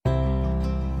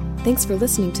Thanks for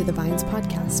listening to the Vines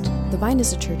podcast. The Vine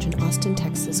is a church in Austin,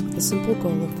 Texas, with the simple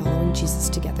goal of following Jesus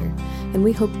together, and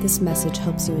we hope this message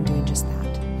helps you in doing just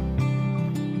that.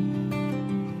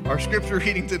 Our scripture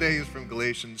reading today is from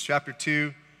Galatians chapter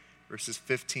 2, verses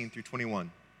 15 through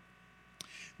 21.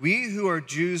 We who are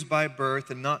Jews by birth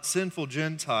and not sinful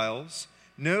Gentiles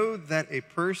know that a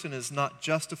person is not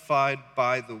justified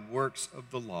by the works of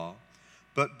the law,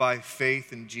 but by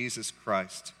faith in Jesus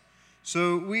Christ.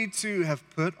 So we too have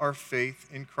put our faith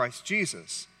in Christ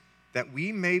Jesus, that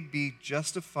we may be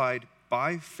justified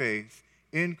by faith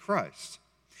in Christ,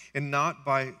 and not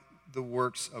by the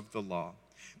works of the law.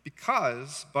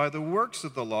 Because by the works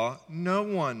of the law, no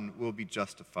one will be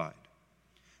justified.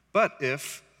 But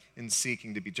if, in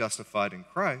seeking to be justified in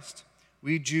Christ,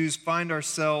 we Jews find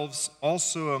ourselves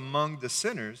also among the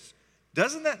sinners,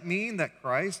 doesn't that mean that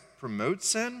Christ promotes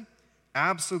sin?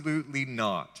 Absolutely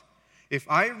not. If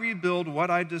I rebuild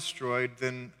what I destroyed,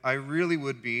 then I really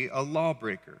would be a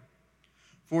lawbreaker.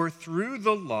 For through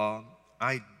the law,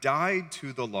 I died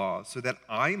to the law so that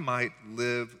I might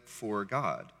live for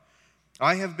God.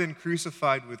 I have been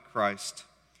crucified with Christ,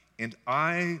 and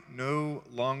I no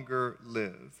longer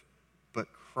live,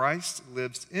 but Christ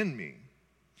lives in me.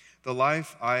 The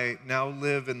life I now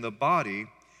live in the body,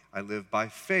 I live by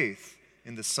faith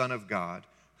in the Son of God,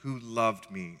 who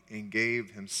loved me and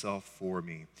gave himself for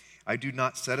me. I do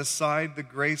not set aside the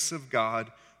grace of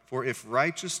God, for if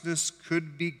righteousness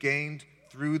could be gained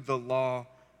through the law,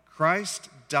 Christ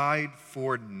died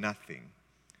for nothing.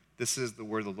 This is the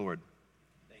word of the Lord.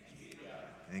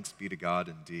 Thanks be to God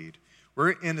indeed. We're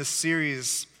in a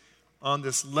series on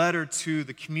this letter to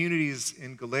the communities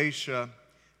in Galatia,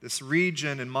 this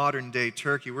region in modern-day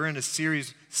Turkey. We're in a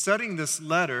series studying this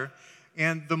letter.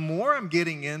 And the more I'm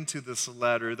getting into this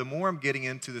letter, the more I'm getting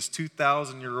into this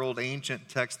 2,000-year-old ancient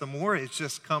text, the more it's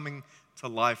just coming to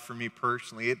life for me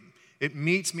personally. It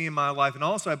meets me in my life, and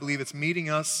also I believe it's meeting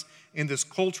us in this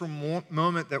cultural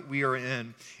moment that we are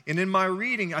in. And in my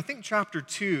reading, I think chapter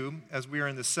 2, as we are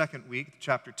in the second week,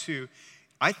 chapter 2,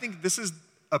 I think this is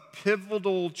a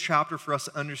pivotal chapter for us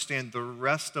to understand the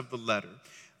rest of the letter.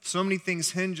 So many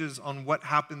things hinges on what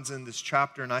happens in this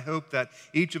chapter, and I hope that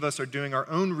each of us are doing our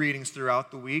own readings throughout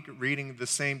the week, reading the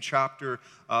same chapter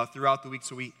throughout the week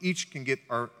so we each can get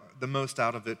the most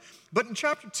out of it. But in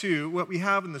chapter 2, what we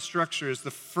have in the structure is the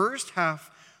first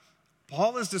half,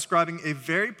 Paul is describing a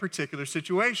very particular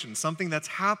situation, something that's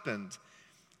happened.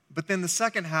 But then the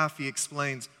second half, he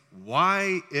explains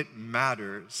why it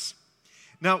matters.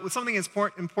 Now, something that's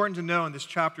important to know in this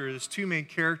chapter is two main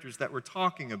characters that we're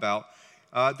talking about.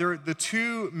 They're the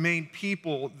two main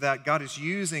people that God is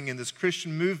using in this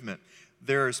Christian movement.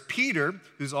 There's Peter,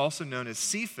 who's also known as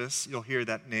Cephas. You'll hear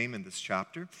that name in this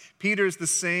chapter. Peter is the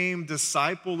same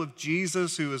disciple of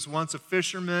Jesus who was once a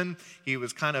fisherman. He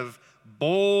was kind of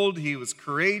bold. He was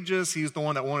courageous. He was the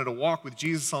one that wanted to walk with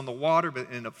Jesus on the water, but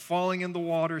ended up falling in the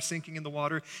water, sinking in the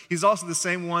water. He's also the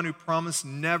same one who promised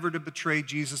never to betray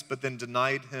Jesus, but then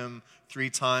denied him 3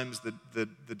 times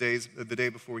the day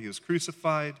before he was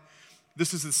crucified.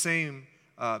 This is the same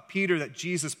Peter that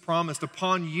Jesus promised,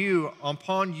 upon you,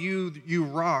 you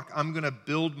rock, I'm going to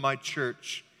build my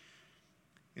church.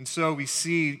 And so we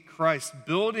see Christ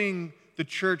building the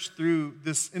church through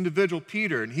this individual,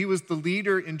 Peter, and he was the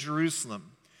leader in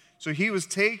Jerusalem. So he was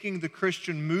taking the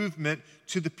Christian movement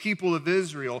to the people of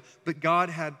Israel, but God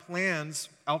had plans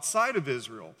outside of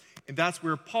Israel, and that's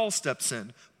where Paul steps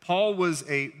in. Paul was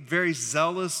a very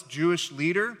zealous Jewish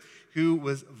leader who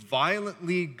was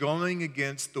violently going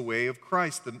against the way of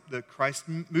Christ, the Christ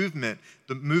movement,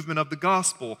 the movement of the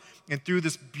gospel. And through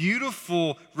this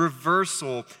beautiful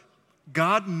reversal,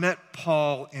 God met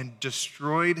Paul and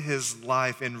destroyed his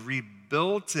life and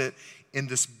rebuilt it in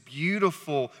this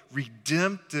beautiful,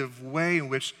 redemptive way in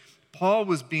which Paul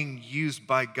was being used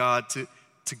by God to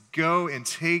go and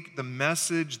take the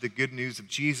message, the good news of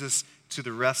Jesus, to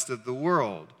the rest of the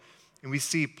world. And we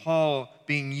see Paul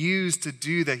being used to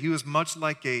do that. He was much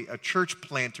like a church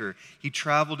planter. He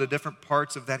traveled to different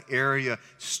parts of that area,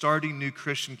 starting new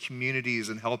Christian communities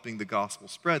and helping the gospel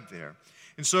spread there.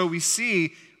 And so we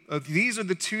see these are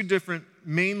the two different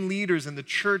main leaders in the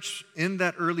church in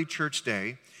that early church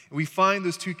day. And we find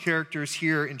those two characters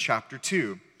here in chapter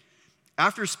 2.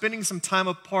 After spending some time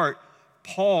apart,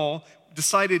 Paul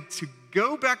decided to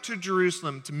go back to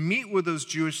Jerusalem to meet with those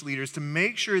Jewish leaders to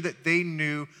make sure that they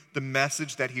knew the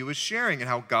message that he was sharing and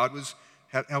how God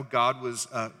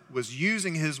was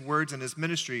using his words and his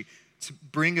ministry to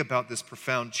bring about this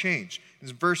profound change. In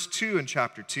verse 2 in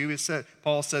chapter 2,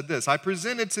 Paul said this, I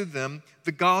presented to them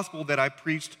the gospel that I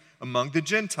preached among the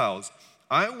Gentiles.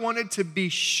 I wanted to be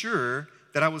sure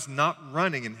that I was not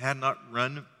running and had not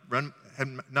run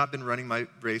not been running my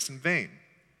race in vain.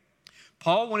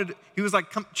 He was like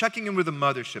checking in with the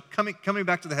mothership, coming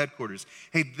back to the headquarters.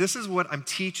 Hey, this is what I'm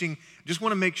teaching. Just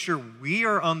want to make sure we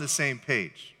are on the same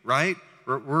page, right?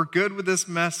 We're good with this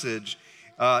message.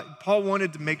 Paul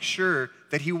wanted to make sure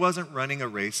that he wasn't running a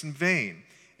race in vain.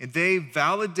 And they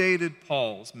validated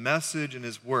Paul's message and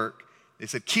his work. They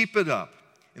said, keep it up.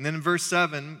 And then in verse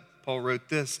 7, Paul wrote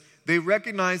this: they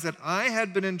recognized that I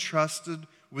had been entrusted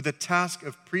with the task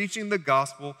of preaching the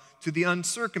gospel to the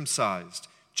uncircumcised,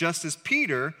 just as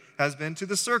Peter has been to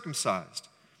the circumcised.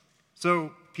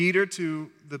 So Peter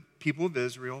to the people of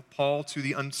Israel, Paul to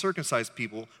the uncircumcised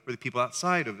people, or the people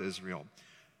outside of Israel.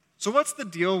 So what's the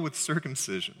deal with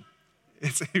circumcision?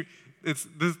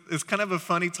 It's kind of a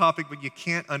funny topic, but you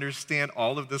can't understand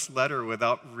all of this letter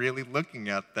without really looking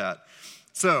at that.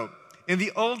 So in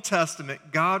the Old Testament,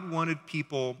 God wanted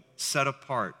people set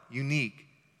apart, unique,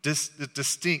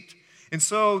 distinct. And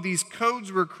so these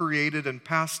codes were created and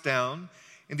passed down,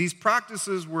 and these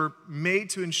practices were made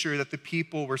to ensure that the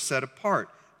people were set apart,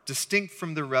 distinct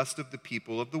from the rest of the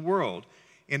people of the world.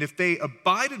 And if they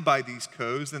abided by these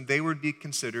codes, then they would be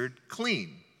considered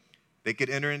clean. They could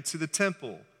enter into the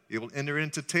temple. They would enter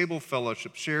into table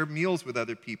fellowship, share meals with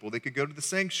other people. They could go to the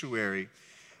sanctuary.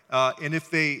 And if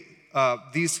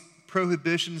these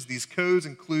prohibitions, these codes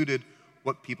included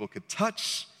what people could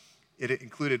touch. It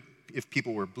included if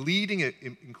people were bleeding. It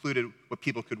included what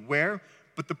people could wear.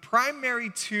 But the primary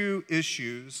two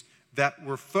issues that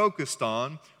were focused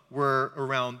on were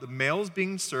around the males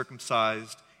being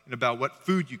circumcised and about what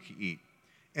food you could eat.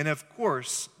 And of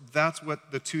course, that's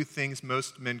what the two things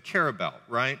most men care about,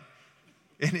 right?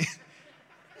 And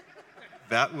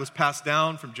that was passed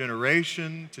down from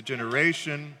generation to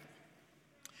generation.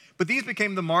 But these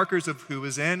became the markers of who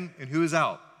is in and who is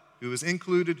out, who is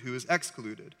included, who is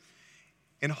excluded.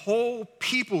 And whole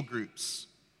people groups,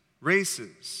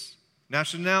 races,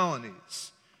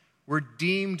 nationalities were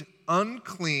deemed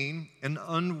unclean and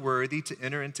unworthy to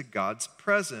enter into God's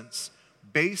presence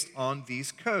based on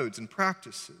these codes and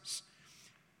practices.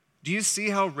 Do you see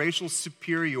how racial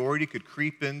superiority could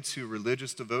creep into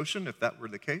religious devotion if that were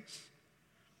the case?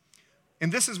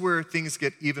 And this is where things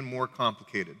get even more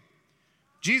complicated.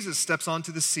 Jesus steps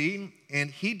onto the scene,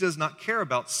 and he does not care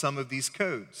about some of these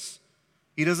codes.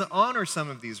 He doesn't honor some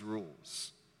of these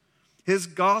rules. His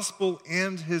gospel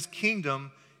and his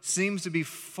kingdom seems to be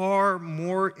far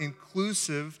more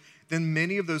inclusive than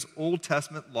many of those Old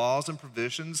Testament laws and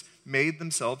provisions made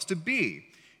themselves to be.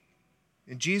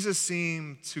 And Jesus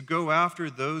seemed to go after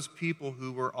those people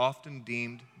who were often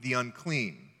deemed the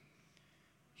unclean.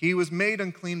 He was made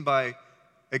unclean by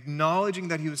acknowledging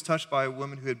that he was touched by a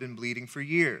woman who had been bleeding for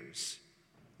years.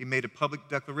 He made a public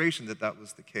declaration that that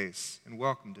was the case and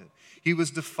welcomed it. He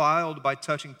was defiled by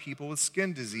touching people with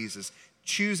skin diseases,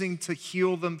 choosing to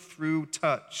heal them through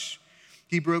touch.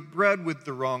 He broke bread with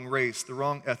the wrong race, the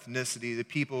wrong ethnicity, the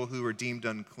people who were deemed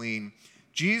unclean.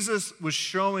 Jesus was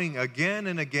showing again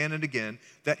and again and again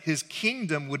that his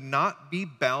kingdom would not be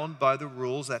bound by the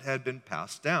rules that had been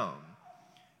passed down.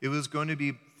 It was going to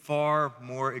be far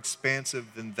more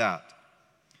expansive than that.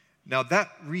 Now, that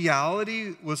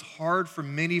reality was hard for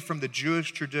many from the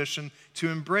Jewish tradition to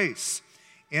embrace.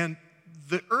 And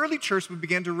the early church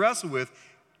began to wrestle with,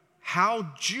 how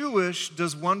Jewish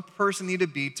does one person need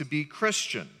to be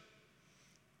Christian?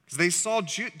 Because they saw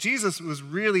Jesus was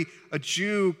really a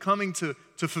Jew coming to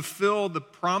fulfill the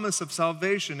promise of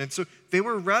salvation. And so they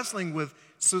were wrestling with,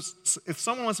 so if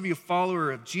someone wants to be a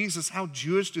follower of Jesus, how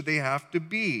Jewish do they have to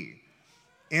be?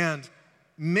 And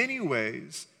many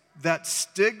ways, that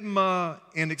stigma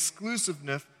and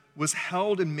exclusiveness was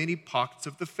held in many pockets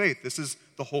of the faith. This is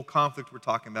the whole conflict we're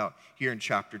talking about here in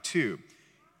chapter 2.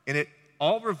 And it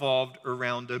all revolved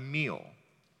around a meal.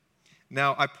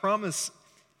 Now, I promise,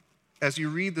 as you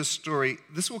read this story,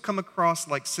 this will come across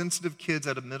like sensitive kids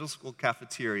at a middle school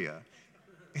cafeteria.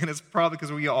 And it's probably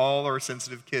because we all are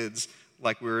sensitive kids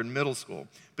like we're in middle school.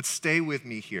 But stay with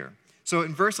me here. So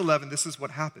in verse 11, this is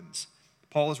what happens.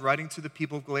 Paul is writing to the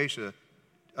people of Galatia,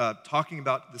 talking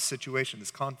about the situation,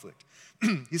 this conflict.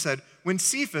 He said, when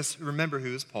Cephas, remember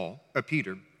who is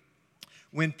Peter,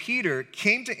 when Peter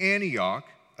came to Antioch,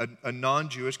 a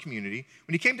non-Jewish community,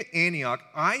 when he came to Antioch,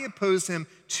 I opposed him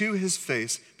to his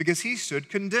face because he stood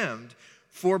condemned.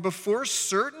 For before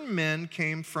certain men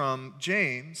came from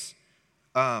James,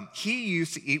 he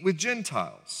used to eat with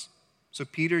Gentiles. So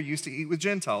Peter used to eat with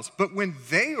Gentiles. But when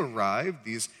they arrived,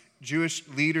 these Jewish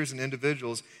leaders and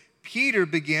individuals, Peter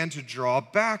began to draw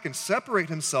back and separate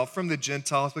himself from the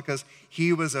Gentiles because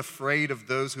he was afraid of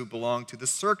those who belonged to the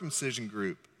circumcision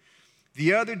group.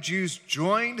 The other Jews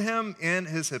joined him in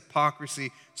his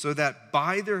hypocrisy, so that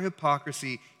by their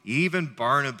hypocrisy, even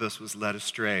Barnabas was led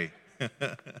astray.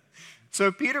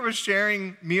 So Peter was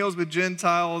sharing meals with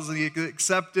Gentiles, and he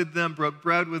accepted them, broke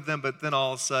bread with them, but then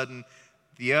all of a sudden,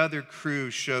 the other crew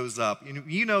shows up.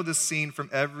 You know this scene from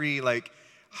every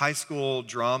high school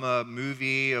drama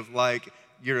movie of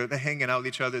they're hanging out with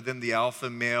each other, then the alpha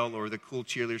male or the cool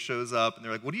cheerleader shows up, and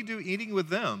they're like, what do you do eating with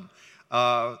them?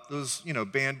 Those,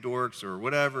 band dorks or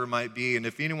whatever it might be. And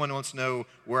if anyone wants to know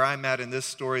where I'm at in this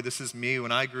story, this is me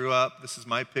when I grew up. This is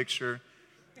my picture.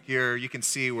 Here you can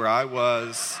see where I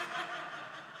was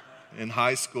in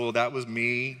high school. That was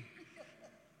me.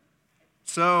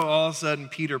 So all of a sudden,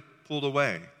 Peter pulled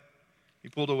away. He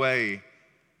pulled away,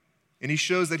 and he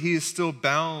shows that he is still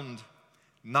bound,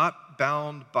 not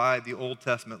bound by the Old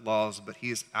Testament laws, but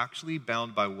he is actually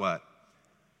bound by what?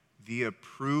 The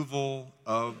approval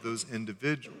of those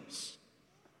individuals.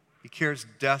 He cares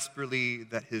desperately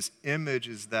that his image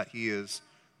is that he is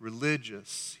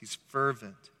religious, he's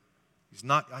fervent. He's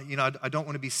not, I don't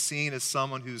want to be seen as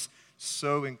someone who's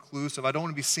so inclusive. I don't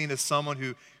want to be seen as someone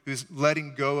who's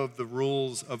letting go of the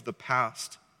rules of the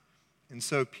past. And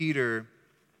so Peter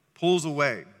pulls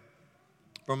away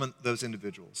from those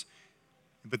individuals.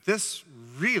 But this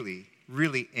really,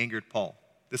 really angered Paul.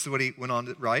 This is what he went on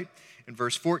to write in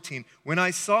verse 14. When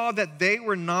I saw that they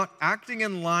were not acting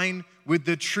in line with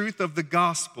the truth of the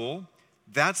gospel,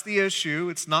 that's the issue.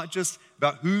 It's not just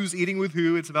about who's eating with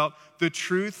who. It's about the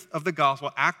truth of the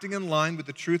gospel, acting in line with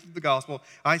the truth of the gospel.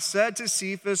 I said to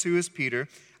Cephas, who is Peter,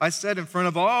 I said in front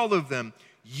of all of them,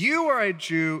 you are a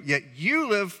Jew, yet you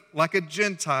live like a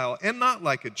Gentile and not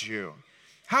like a Jew.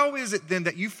 How is it then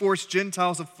that you force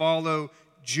Gentiles to follow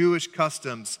Jewish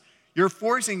customs? You're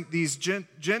forcing these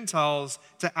Gentiles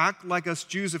to act like us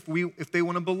Jews if they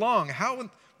want to belong. How in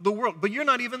the world? But you're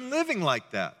not even living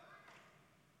like that.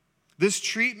 This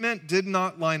treatment did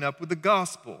not line up with the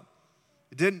gospel.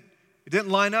 It didn't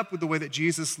line up with the way that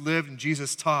Jesus lived and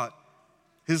Jesus taught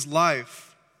his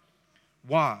life.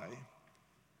 Why?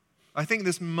 I think in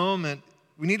this moment,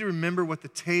 we need to remember what the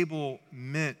table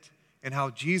meant and how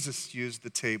Jesus used the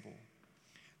table.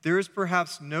 There is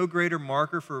perhaps no greater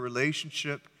marker for a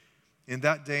relationship in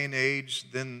that day and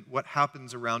age than what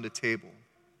happens around a table.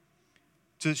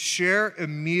 To share a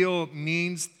meal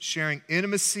means sharing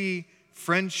intimacy,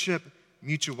 friendship,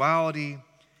 mutuality.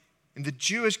 And the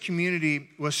Jewish community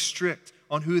was strict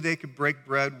on who they could break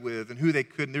bread with and who they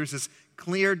couldn't. There's this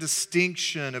clear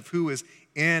distinction of who was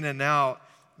in and out.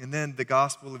 And then the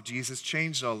gospel of Jesus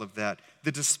changed all of that.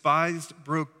 The despised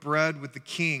broke bread with the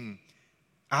king.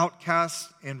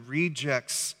 Outcasts and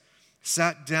rejects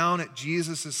sat down at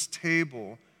Jesus'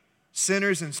 table.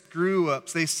 Sinners and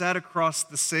screw-ups, they sat across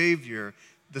the Savior.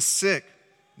 The sick,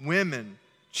 women,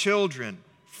 children,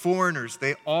 foreigners,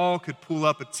 they all could pull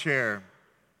up a chair.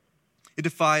 It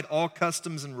defied all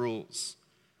customs and rules.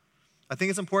 I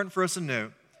think it's important for us to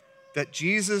note that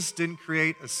Jesus didn't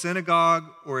create a synagogue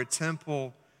or a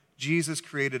temple. Jesus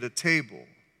created a table,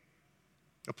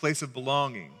 a place of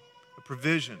belonging, a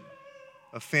provision,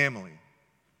 a family.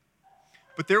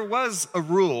 But there was a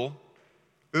rule.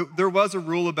 There was a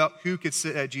rule about who could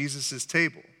sit at Jesus'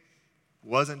 table. It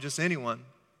wasn't just anyone.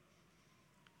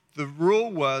 The rule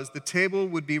was the table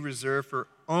would be reserved for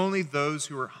only those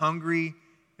who were hungry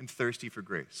and thirsty for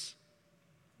grace.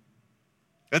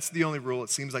 That's the only rule it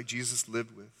seems like Jesus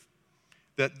lived with.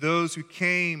 That those who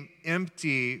came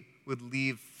empty would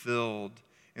leave filled,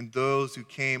 and those who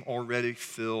came already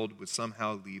filled would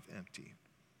somehow leave empty.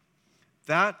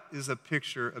 That is a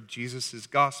picture of Jesus'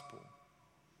 gospel.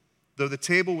 Though the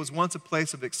table was once a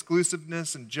place of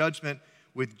exclusiveness and judgment,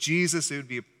 with Jesus it would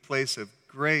be a place of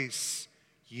grace,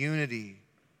 unity,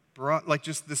 like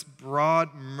just this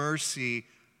broad mercy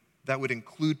that would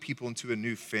include people into a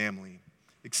new family.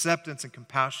 Acceptance and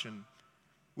compassion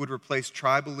would replace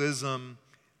tribalism,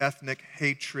 ethnic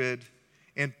hatred,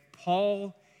 and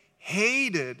Paul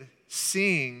hated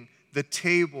seeing the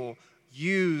table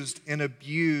used and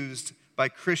abused by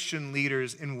Christian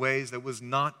leaders in ways that was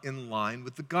not in line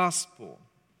with the gospel.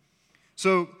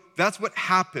 So that's what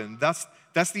happened. That's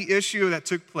the issue that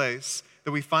took place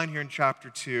that we find here in chapter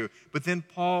 2. But then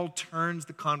Paul turns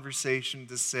the conversation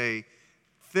to say,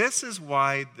 this is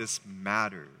why this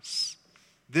matters.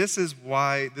 This is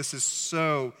why this is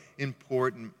so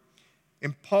important.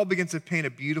 And Paul begins to paint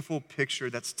a beautiful picture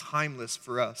that's timeless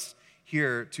for us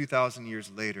here 2,000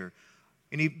 years later.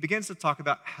 And he begins to talk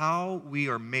about how we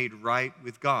are made right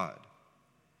with God.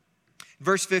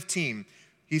 Verse 15,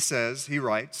 he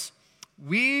writes,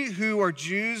 We who are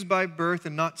Jews by birth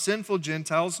and not sinful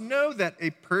Gentiles know that a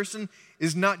person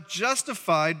is not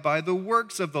justified by the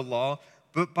works of the law,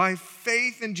 but by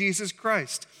faith in Jesus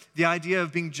Christ. The idea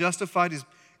of being justified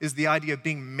is the idea of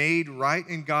being made right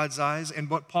in God's eyes. And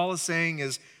what Paul is saying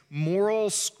is moral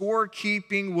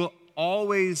scorekeeping will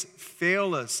always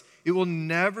fail us. It will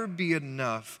never be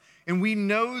enough. And we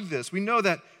know this. We know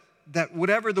that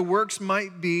whatever the works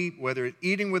might be, whether it's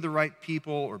eating with the right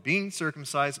people or being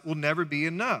circumcised, will never be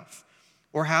enough.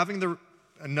 Or having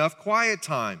enough quiet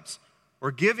times,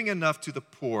 or giving enough to the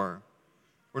poor,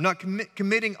 or not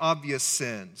committing obvious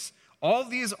sins. All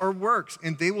these are works,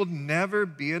 and they will never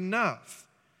be enough.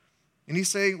 And he's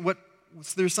saying,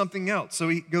 there's something else. So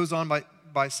he goes on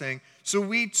by saying, so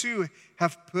we too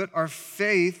have put our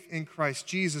faith in Christ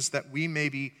Jesus that we may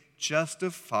be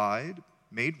justified,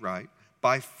 made right,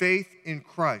 by faith in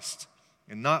Christ,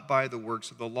 and not by the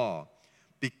works of the law.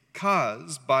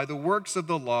 Because by the works of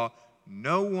the law,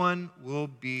 no one will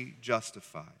be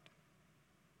justified.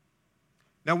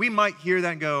 Now, we might hear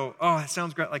that and go, oh, that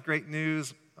sounds like great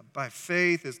news. By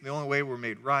faith is the only way we're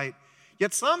made right.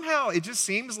 Yet somehow it just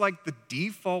seems like the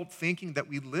default thinking that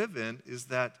we live in is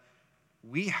that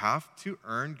we have to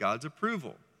earn God's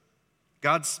approval.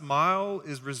 God's smile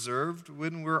is reserved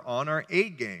when we're on our A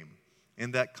game,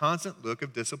 and that constant look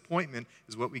of disappointment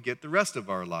is what we get the rest of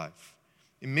our life.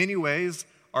 In many ways,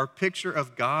 our picture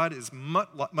of God is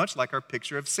much like our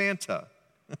picture of Santa.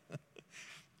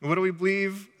 What do we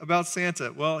believe about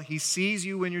Santa? Well, he sees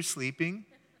you when you're sleeping.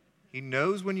 He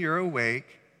knows when you're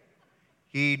awake.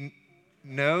 He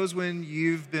knows when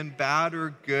you've been bad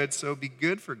or good, so be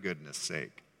good for goodness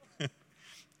sake.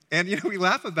 And, we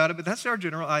laugh about it, but that's our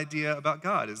general idea about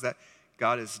God, is that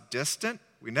God is distant.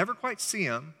 We never quite see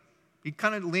him. He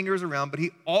kind of lingers around, but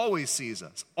he always sees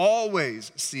us,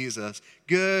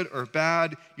 good or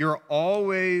bad. You're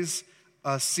always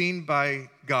seen by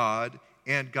God,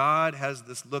 and God has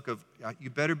this look of, you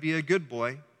better be a good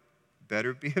boy,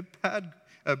 better be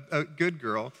a good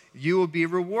girl. You will be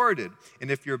rewarded.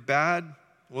 And if you're bad,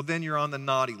 well, then you're on the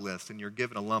naughty list, and you're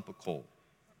given a lump of coal.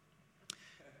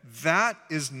 That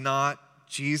is not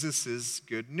Jesus'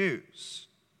 good news.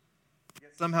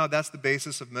 Yet somehow that's the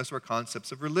basis of most of our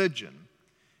concepts of religion.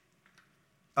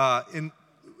 In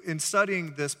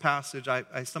studying this passage,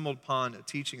 I stumbled upon a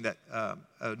teaching that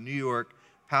a New York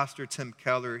pastor, Tim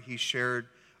Keller, he shared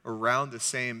around the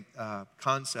same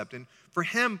concept. And for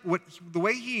him, the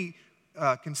way he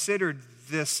considered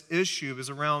this issue is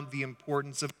around the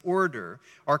importance of order.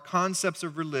 Our concepts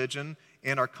of religion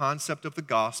and our concept of the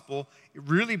gospel, it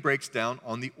really breaks down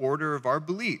on the order of our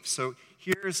beliefs. So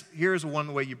here's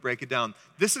one way you break it down.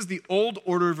 This is the old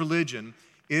order of religion,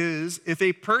 is if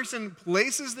a person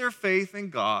places their faith in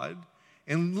God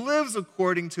and lives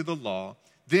according to the law,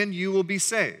 then you will be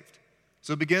saved.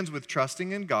 So it begins with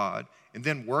trusting in God and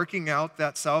then working out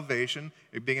that salvation.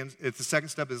 The second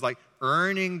step is like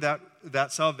earning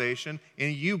that salvation,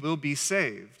 and you will be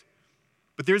saved.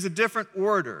 But there's a different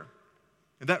order.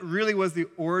 And that really was the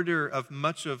order of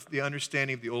much of the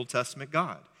understanding of the Old Testament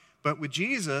God. But with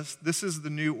Jesus, this is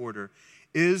the new order,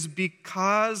 is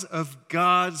because of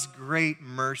God's great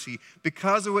mercy,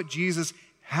 because of what Jesus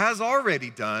has already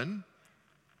done,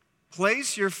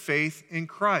 place your faith in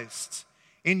Christ,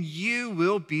 and you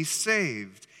will be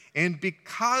saved. And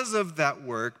because of that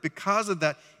work, because of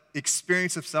that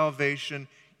experience of salvation,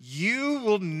 you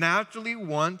will naturally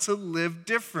want to live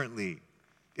differently.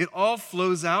 It all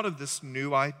flows out of this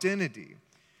new identity.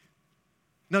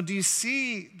 Now, do you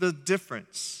see the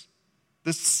difference?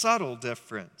 The subtle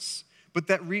difference. But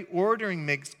that reordering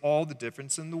makes all the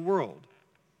difference in the world.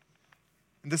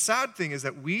 And the sad thing is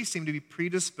that we seem to be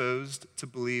predisposed to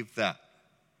believe that.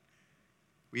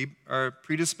 We are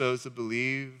predisposed to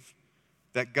believe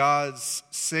that God's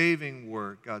saving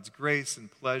work, God's grace and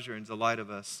pleasure and delight of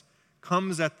us,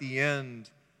 comes at the end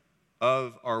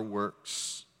of our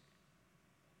works.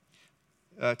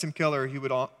 Tim Keller, he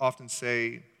would often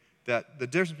say that the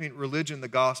difference between religion and the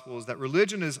gospel is that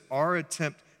religion is our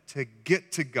attempt to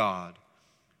get to God,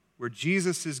 where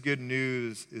Jesus' good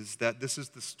news is that this is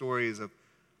the stories of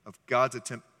God's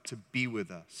attempt to be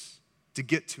with us, to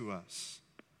get to us,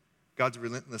 God's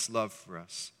relentless love for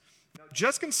us. Now,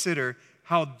 just consider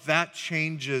how that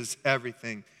changes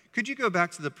everything. Could you go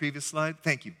back to the previous slide?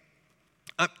 Thank you.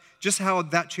 Just how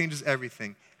that changes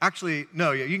everything. Actually,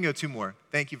 no, yeah, you can go two more.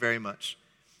 Thank you very much.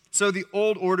 So the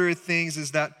old order of things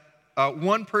is that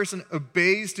one person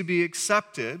obeys to be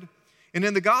accepted, and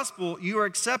in the gospel, you are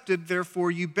accepted,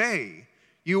 therefore you obey.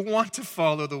 You want to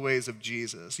follow the ways of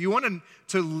Jesus. You want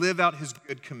to live out his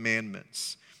good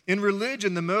commandments. In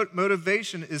religion, the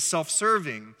motivation is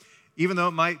self-serving. Even though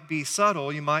it might be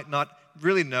subtle, you might not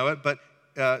really know it, but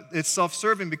it's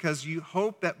self-serving because you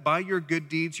hope that by your good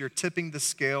deeds, you're tipping the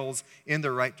scales in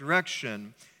the right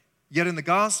direction. Yet in the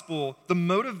gospel, the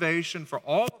motivation for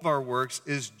all of our works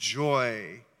is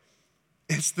joy.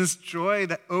 It's this joy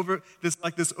that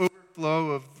this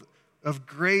overflow of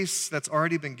grace that's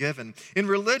already been given. In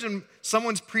religion,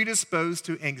 someone's predisposed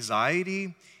to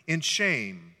anxiety and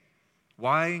shame.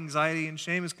 Why anxiety and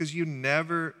shame? Is because you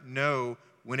never know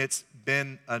when it's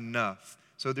been enough.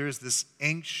 So there's this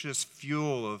anxious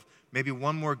fuel of maybe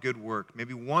one more good work,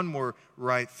 maybe one more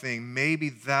right thing. Maybe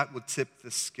that will tip the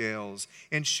scales.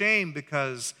 And shame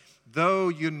because though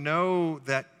you know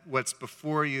that what's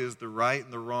before you is the right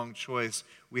and the wrong choice,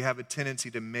 we have a tendency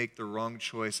to make the wrong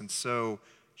choice. And so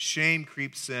shame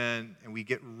creeps in and we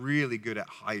get really good at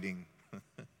hiding.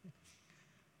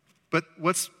 But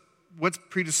what's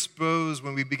predisposed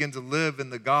when we begin to live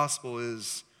in the gospel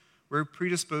is we're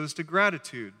predisposed to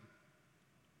gratitude.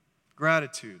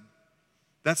 Gratitude.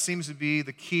 That seems to be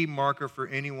the key marker for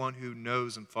anyone who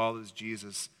knows and follows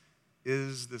Jesus,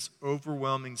 is this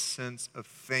overwhelming sense of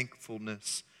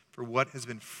thankfulness for what has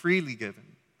been freely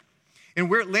given. And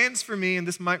where it lands for me, and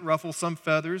this might ruffle some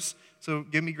feathers, so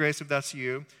give me grace if that's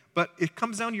you, but it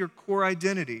comes down to your core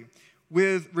identity.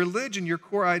 With religion, your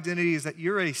core identity is that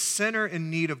you're a sinner in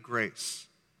need of grace.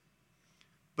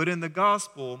 But in the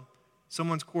gospel,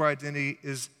 someone's core identity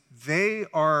is they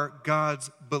are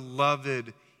God's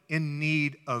beloved in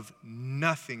need of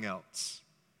nothing else.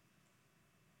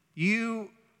 You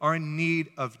are in need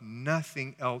of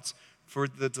nothing else for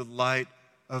the delight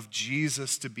of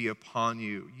Jesus to be upon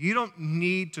you. You don't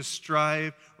need to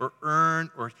strive or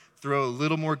earn or throw a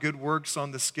little more good works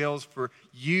on the scales for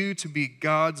you to be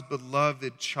God's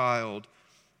beloved child.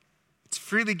 It's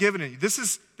freely given to you. This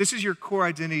is your core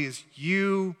identity, is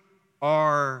you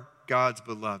are God's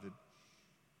beloved.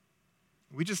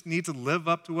 We just need to live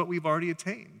up to what we've already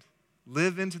attained.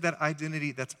 Live into that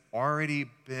identity that's already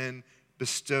been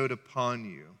bestowed upon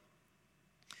you.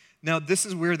 Now, this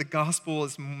is where the gospel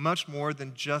is much more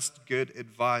than just good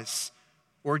advice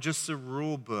or just a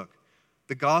rule book.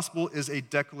 The gospel is a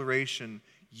declaration.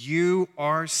 You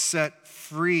are set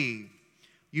free.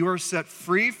 You are set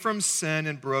free from sin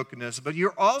and brokenness, but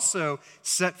you're also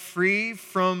set free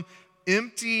from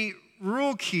empty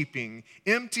rule keeping,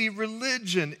 empty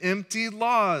religion, empty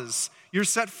laws. You're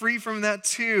set free from that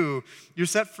too. You're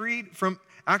set free from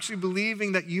actually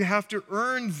believing that you have to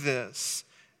earn this.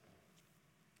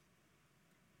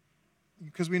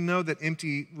 Because we know that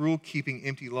empty rule keeping,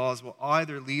 empty laws will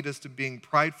either lead us to being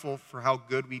prideful for how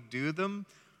good we do them,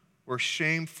 or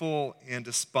shameful and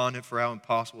despondent for how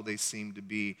impossible they seem to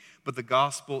be. But the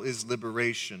gospel is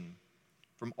liberation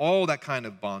from all that kind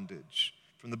of bondage,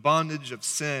 from the bondage of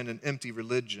sin and empty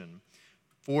religion.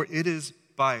 For it is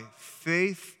by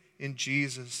faith in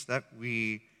Jesus that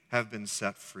we have been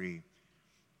set free.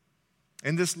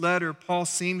 In this letter, Paul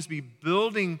seems to be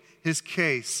building his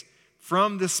case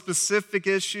from this specific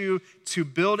issue to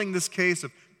building this case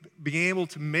of being able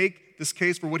to make this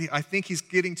case for what I think he's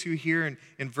getting to here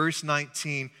in verse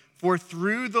 19. For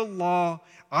through the law,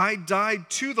 I died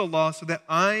to the law so that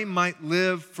I might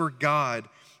live for God.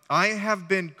 I have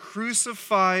been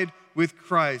crucified with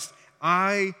Christ.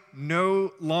 I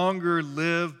no longer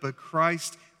live, but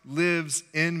Christ lives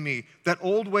in me. That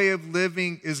old way of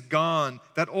living is gone.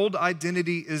 That old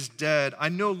identity is dead. I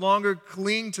no longer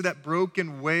cling to that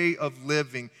broken way of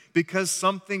living because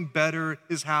something better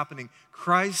is happening.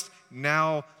 Christ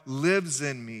now lives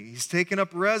in me. He's taken up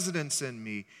residence in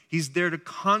me. He's there to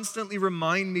constantly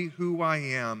remind me who I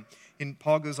am. And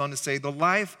Paul goes on to say, the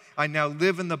life I now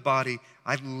live in the body,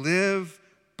 I live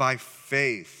by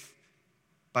faith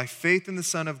in the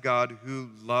Son of God who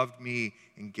loved me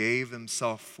and gave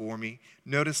himself for me.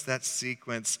 Notice that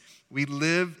sequence. We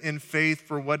live in faith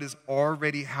for what has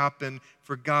already happened,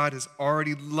 for God has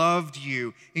already loved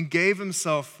you and gave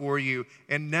himself for you.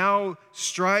 And now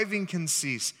striving can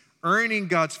cease. Earning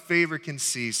God's favor can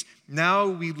cease. Now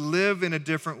we live in a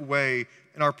different way.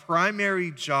 And our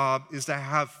primary job is to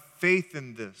have faith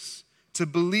in this, to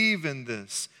believe in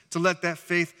this, to let that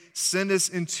faith send us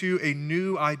into a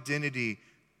new identity,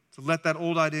 to let that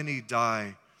old identity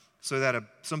die so that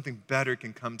something better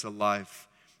can come to life.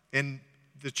 And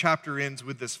the chapter ends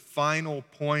with this final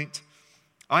point.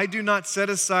 I do not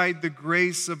set aside the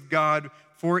grace of God,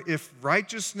 for if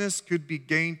righteousness could be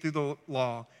gained through the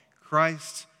law,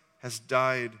 Christ has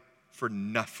died for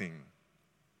nothing.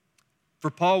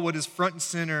 For Paul, what is front and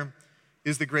center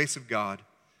is the grace of God.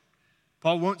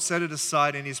 Paul won't set it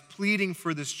aside, and he's pleading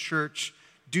for this church.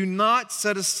 Do not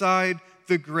set aside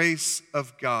the grace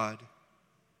of God.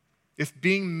 If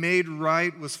being made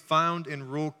right was found in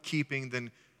rule keeping,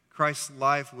 then Christ's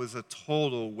life was a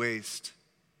total waste.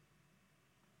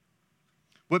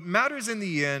 What matters in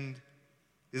the end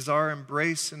is our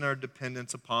embrace and our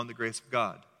dependence upon the grace of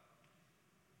God.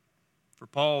 For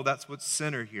Paul, that's what's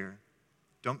center here.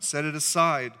 Don't set it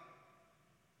aside.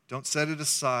 Don't set it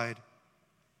aside.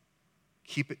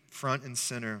 Keep it front and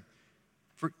center.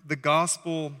 For the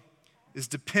gospel is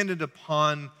dependent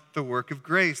upon the work of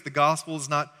grace. The gospel is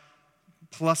not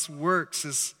plus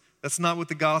works. That's not what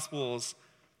the gospel is.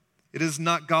 It is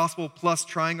not gospel plus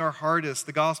trying our hardest.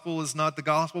 The gospel is not the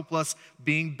gospel plus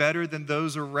being better than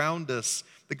those around us.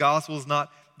 The gospel is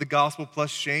not the gospel plus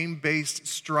shame-based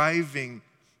striving.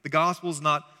 The gospel is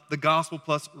not the gospel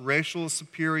plus racial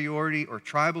superiority or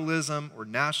tribalism or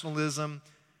nationalism.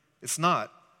 It's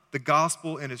not. The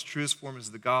gospel in its truest form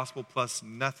is the gospel plus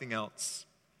nothing else.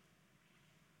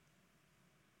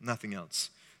 Nothing else.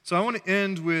 So I want to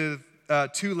end with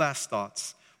two last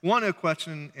thoughts. One, a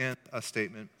question and a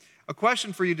statement. A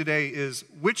question for you today is,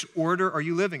 which order are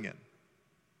you living in?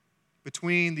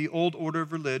 Between the old order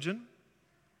of religion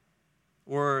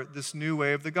or this new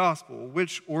way of the gospel?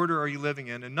 Which order are you living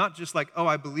in? And not just like, oh,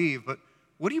 I believe, but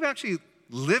what are you actually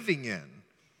living in?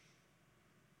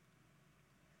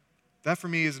 That for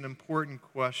me is an important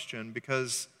question,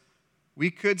 because we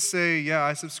could say, yeah,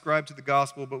 I subscribe to the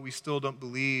gospel, but we still don't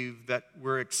believe that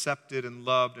we're accepted and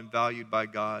loved and valued by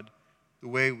God the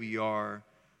way we are.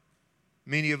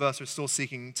 Many of us are still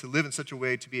seeking to live in such a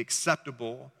way to be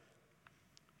acceptable,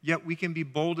 yet we can be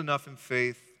bold enough in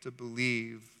faith to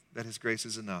believe that His grace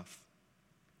is enough.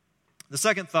 The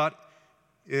second thought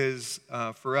is,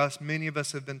 for us, many of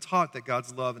us have been taught that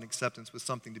God's love and acceptance was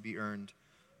something to be earned.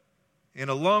 And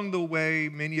along the way,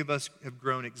 many of us have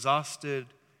grown exhausted,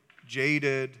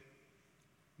 jaded,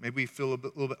 maybe we feel a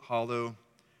little bit hollow.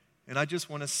 And I just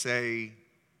want to say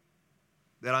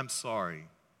that I'm sorry.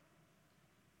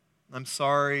 I'm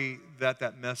sorry that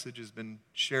that message has been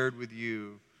shared with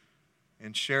you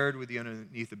and shared with you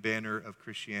underneath the banner of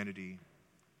Christianity.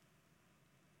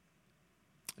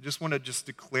 I just want to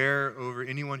declare over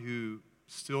anyone who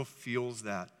still feels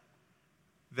that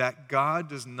God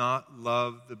does not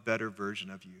love the better version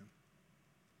of you.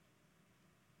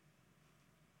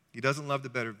 He doesn't love the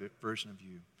better version of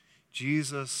you.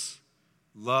 Jesus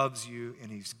loves you,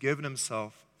 and He's given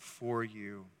Himself for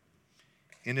you.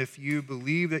 And if you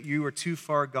believe that you are too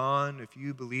far gone, if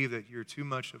you believe that you're too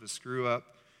much of a screw-up,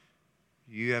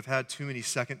 you have had too many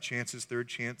second chances, third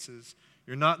chances,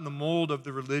 you're not in the mold of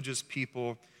the religious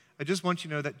people, I just want you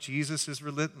to know that Jesus is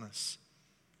relentless.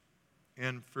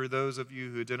 And for those of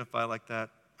you who identify like that,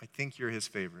 I think you're His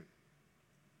favorite.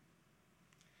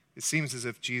 It seems as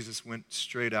if Jesus went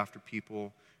straight after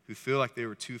people who feel like they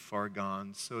were too far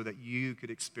gone so that you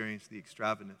could experience the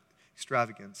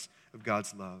extravagance of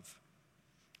God's love.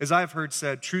 As I've heard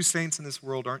said, true saints in this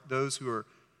world aren't those who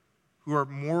are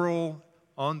moral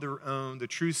on their own. The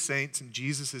true saints in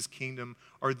Jesus' kingdom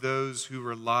are those who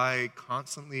rely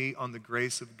constantly on the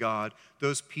grace of God,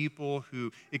 those people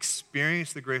who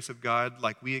experience the grace of God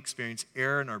like we experience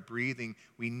air in our breathing.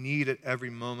 We need it every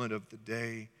moment of the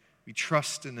day. We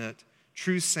trust in it.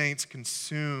 True saints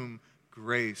consume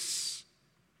grace.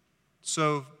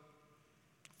 So,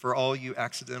 for all you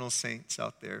accidental saints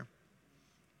out there,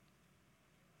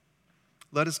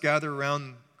 let us gather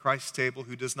around Christ's table,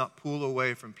 who does not pull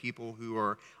away from people who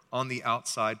are on the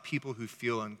outside, people who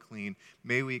feel unclean.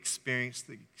 May we experience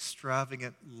the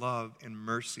extravagant love and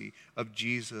mercy of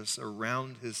Jesus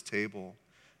around His table.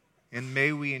 And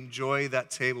may we enjoy that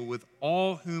table with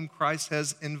all whom Christ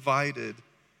has invited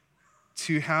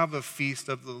to have a feast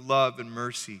of the love and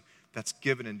mercy that's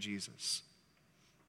given in Jesus.